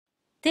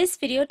This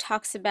video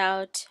talks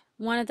about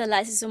one of the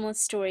lysosomal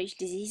storage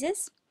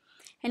diseases.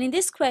 And in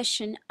this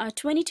question, a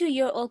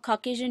 22-year-old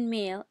Caucasian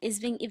male is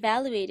being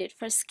evaluated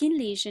for a skin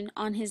lesion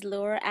on his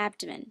lower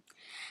abdomen.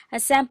 A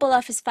sample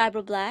of his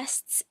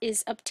fibroblasts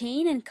is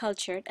obtained and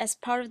cultured as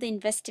part of the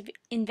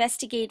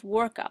investigate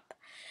workup.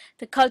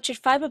 The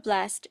cultured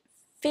fibroblast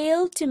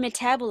failed to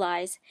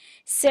metabolize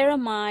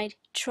ceramide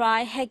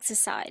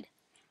trihexycide.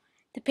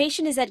 The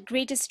patient is at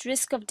greatest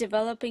risk of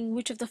developing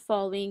which of the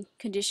following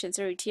conditions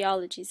or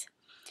etiologies?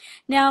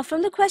 Now,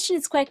 from the question,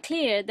 it's quite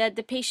clear that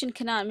the patient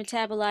cannot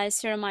metabolize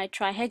ceramide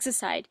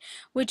trihexycide,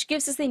 which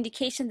gives us the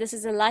indication this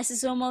is a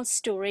lysosomal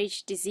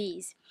storage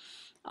disease,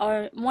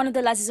 or one of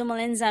the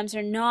lysosomal enzymes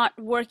are not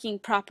working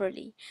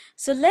properly.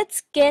 So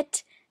let's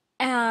get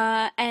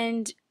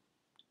and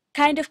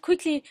kind of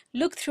quickly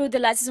look through the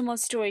lysosomal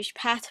storage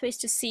pathways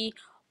to see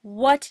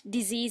what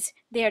disease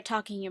they are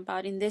talking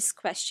about in this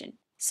question.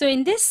 So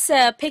in this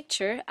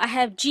picture, I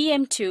have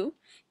GM2.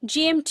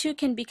 GM2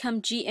 can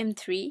become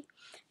GM3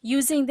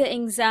 using the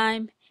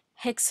enzyme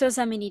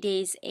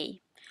hexosaminidase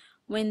A.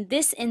 When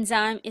this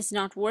enzyme is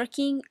not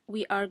working,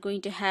 we are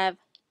going to have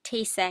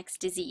Tay-Sachs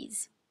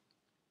disease.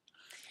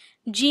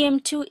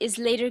 GM2 is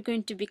later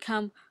going to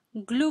become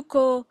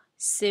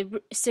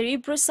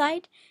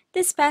glucocerebroside.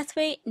 This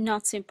pathway,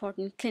 not so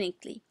important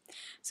clinically.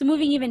 So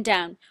moving even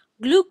down,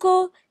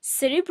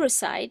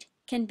 glucocerebroside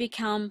can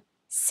become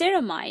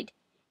ceramide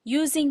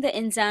using the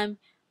enzyme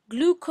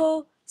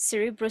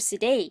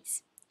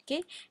glucocerebrosidase.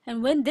 Okay,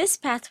 and when this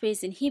pathway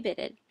is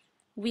inhibited,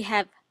 we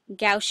have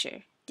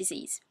Gaucher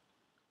disease.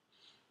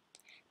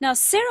 Now,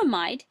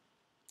 ceramide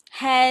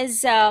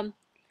has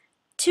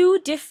two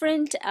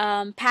different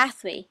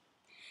pathway.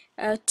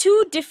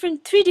 Three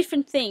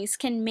different things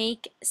can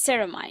make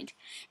ceramide,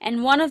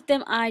 and one of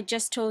them I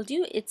just told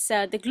you, it's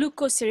the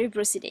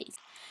glucocerebrosidase.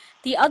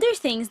 The other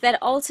things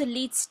that also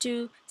leads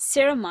to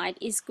ceramide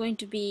is going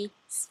to be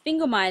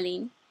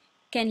sphingomyelin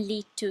can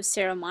lead to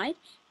ceramide,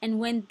 and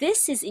when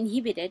this is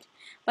inhibited,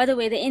 by the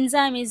way, the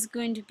enzyme is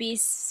going to be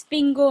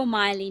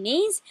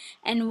sphingomyelinase,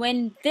 and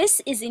when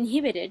this is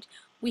inhibited,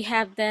 we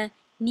have the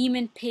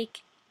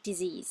Niemann-Pick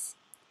disease.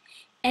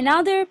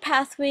 Another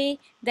pathway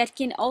that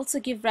can also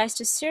give rise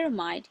to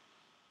ceramide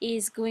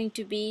is going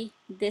to be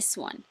this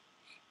one,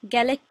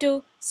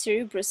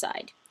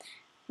 galactocerebroside.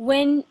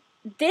 When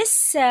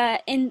this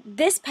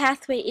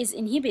pathway is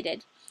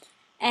inhibited,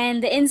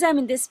 and the enzyme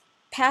in this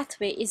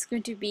pathway is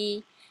going to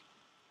be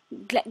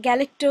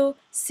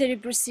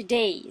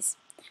galactocerebrosidase.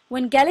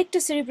 When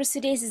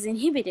galactocerebrosidase is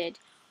inhibited,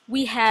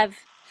 we have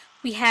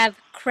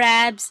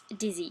Krabs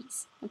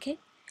disease. Okay,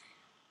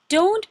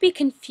 don't be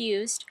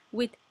confused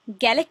with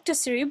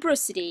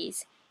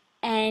galactocerebrosidase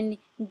and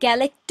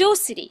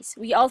galactosidase.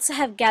 We also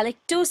have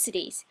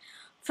galactosidase.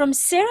 From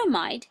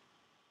ceramide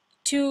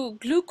to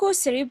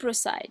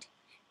glucocerebroside,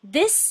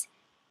 this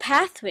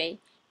pathway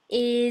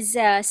is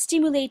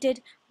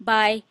stimulated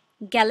by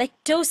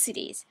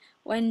galactosidase.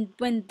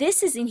 When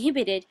this is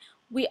inhibited,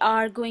 we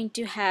are going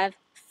to have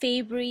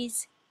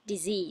Fabry's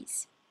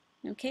disease.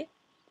 Okay,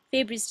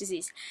 Fabry's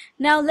disease.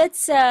 Now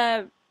let's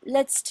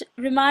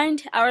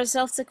remind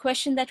ourselves the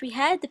question that we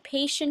had. The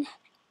patient's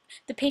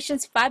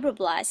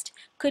fibroblast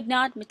could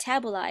not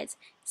metabolize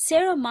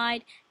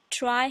ceramide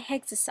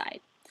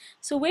trihexycide.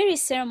 So where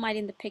is ceramide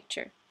in the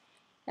picture?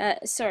 Where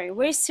is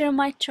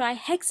ceramide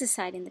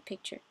trihexycide in the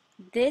picture?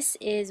 This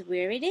is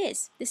where it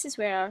is. This is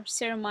where our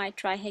ceramide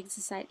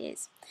trihexycide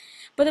is.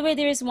 By the way,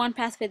 there is one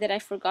pathway that I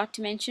forgot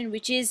to mention,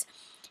 which is,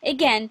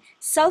 again,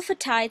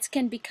 sulfatides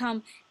can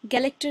become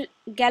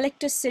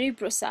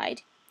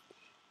galactocerebroside.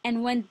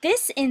 And when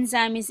this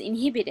enzyme is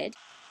inhibited,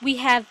 we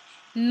have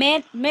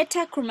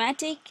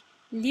metachromatic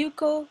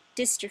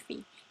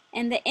leukodystrophy.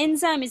 And the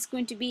enzyme is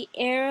going to be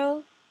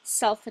aryl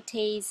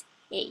sulfatase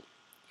A.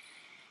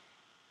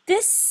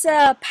 This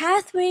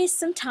pathway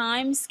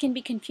sometimes can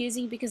be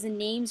confusing because the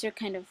names are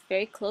kind of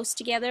very close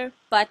together,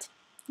 but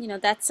you know,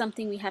 that's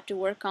something we have to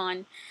work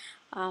on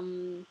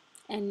and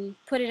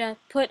put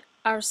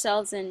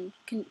ourselves in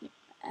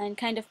and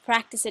kind of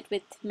practice it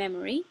with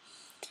memory.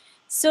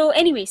 So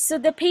anyway, so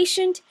the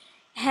patient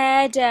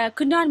had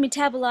could not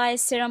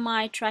metabolize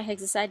ceramide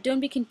trihexycide. Don't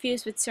be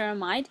confused with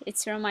ceramide.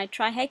 It's ceramide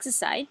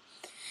trihexycide.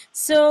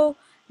 So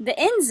the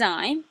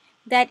enzyme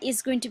that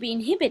is going to be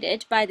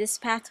inhibited by this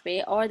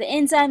pathway, or the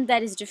enzyme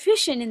that is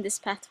deficient in this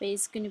pathway,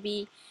 is going to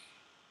be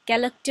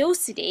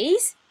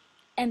galactosidase,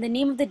 and the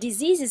name of the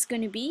disease is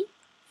going to be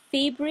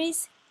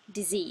Fabry's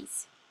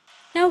disease.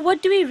 Now,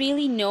 what do we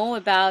really know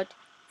about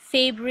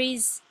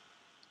Fabry's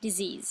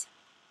disease?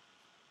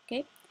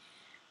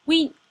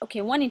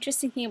 One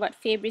interesting thing about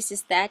Fabry's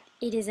is that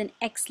it is an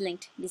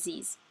X-linked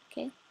disease.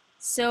 Okay,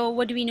 so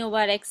what do we know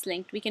about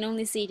X-linked? We can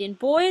only see it in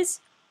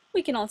boys.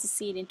 We can also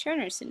see it in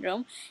Turner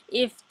syndrome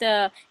if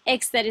the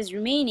X that is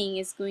remaining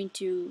is going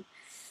to,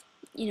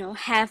 you know,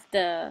 have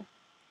the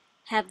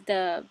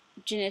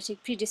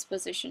genetic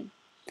predisposition.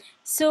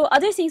 So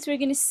other things we're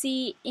going to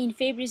see in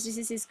Fabry's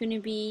disease is going to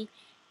be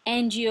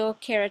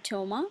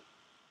angiokeratoma.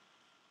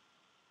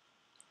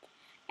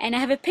 And I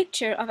have a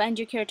picture of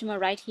angiokeratoma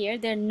right here.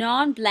 They're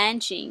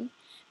non-blanching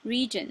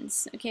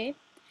regions, okay?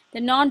 The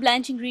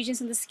non-blanching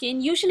regions on the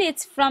skin, usually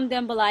it's from the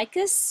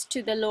umbilicus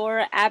to the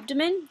lower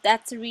abdomen.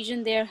 That's the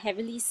region they're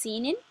heavily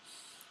seen in.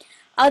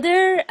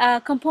 Other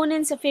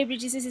components of Fabry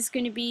disease is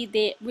going to be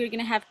we're going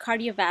to have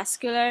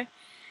cardiovascular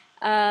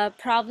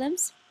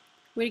problems.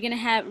 We're going to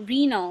have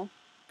renal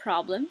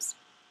problems,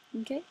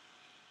 okay?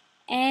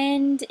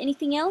 And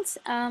anything else?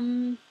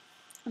 I'm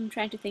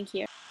trying to think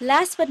here.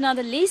 Last but not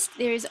the least,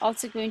 there is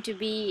also going to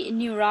be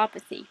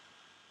neuropathy.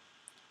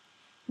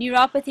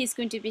 Neuropathy is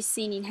going to be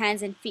seen in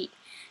hands and feet.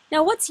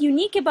 Now, what's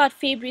unique about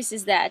Fabry's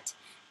is that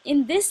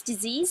in this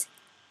disease,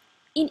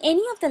 in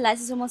any of the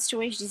lysosomal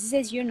storage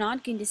diseases, you're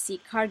not going to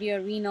see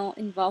cardiorenal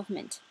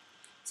involvement.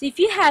 So if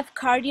you have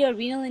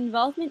cardiorenal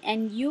involvement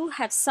and you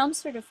have some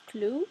sort of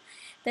clue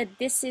that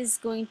this is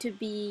going to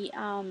be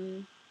a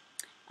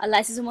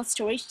lysosomal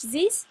storage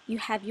disease, you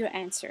have your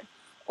answer.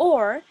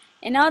 Or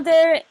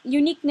another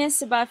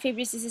uniqueness about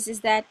Fabry disease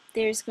is that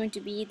there's going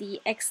to be the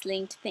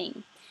X-linked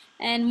thing.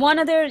 And one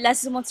other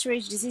lysosomal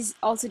storage disease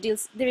also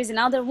deals, there is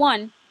another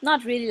one,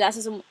 not really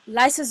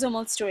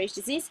lysosomal storage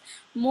disease,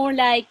 more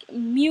like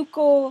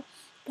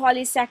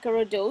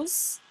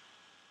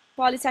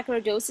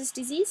mucopolysaccharidosis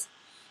disease.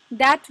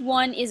 That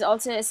one is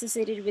also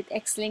associated with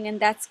X-linked, and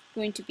that's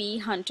going to be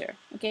Hunter.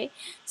 Okay,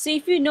 so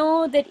if you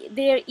know that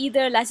they're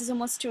either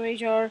lysosomal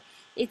storage or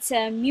it's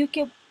a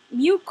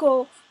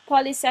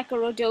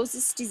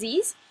mucopolysaccharidosis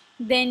disease,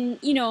 then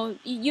you know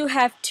you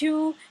have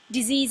two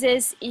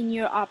diseases in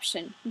your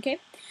option. Okay,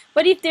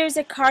 but if there's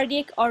a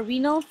cardiac or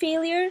renal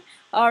failure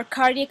or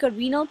cardiac or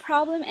renal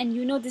problem, and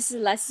you know this is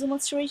a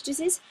lysosomal storage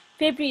disease,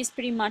 Fabry is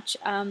pretty much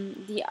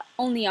the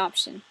only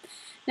option.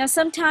 Now,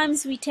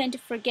 sometimes we tend to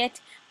forget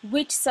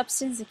which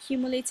substance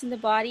accumulates in the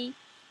body,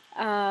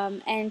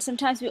 and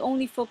sometimes we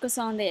only focus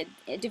on the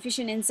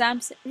deficient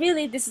enzymes.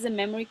 Really, this is a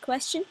memory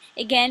question.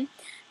 Again,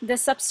 the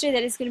substrate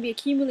that is going to be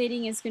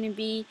accumulating is going to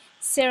be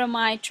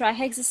ceramide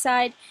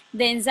trihexycide.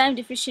 The enzyme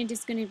deficient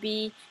is going to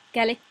be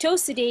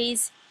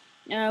galactosidase,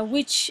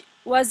 which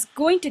was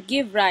going to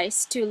give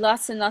rise to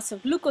lots and lots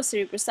of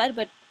glucocerebrosidase,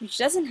 but which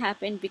doesn't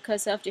happen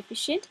because of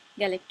deficient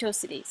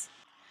galactosidase.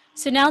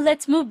 So now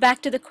let's move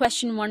back to the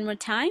question one more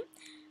time.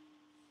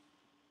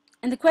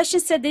 And the question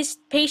said this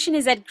patient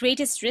is at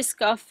greatest risk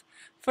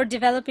for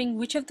developing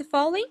which of the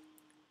following?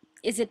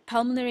 Is it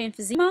pulmonary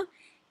emphysema,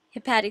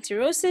 hepatic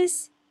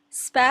cirrhosis,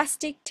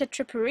 spastic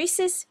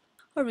tetraparesis,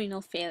 or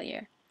renal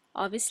failure?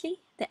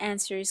 Obviously, the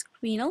answer is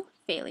renal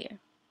failure.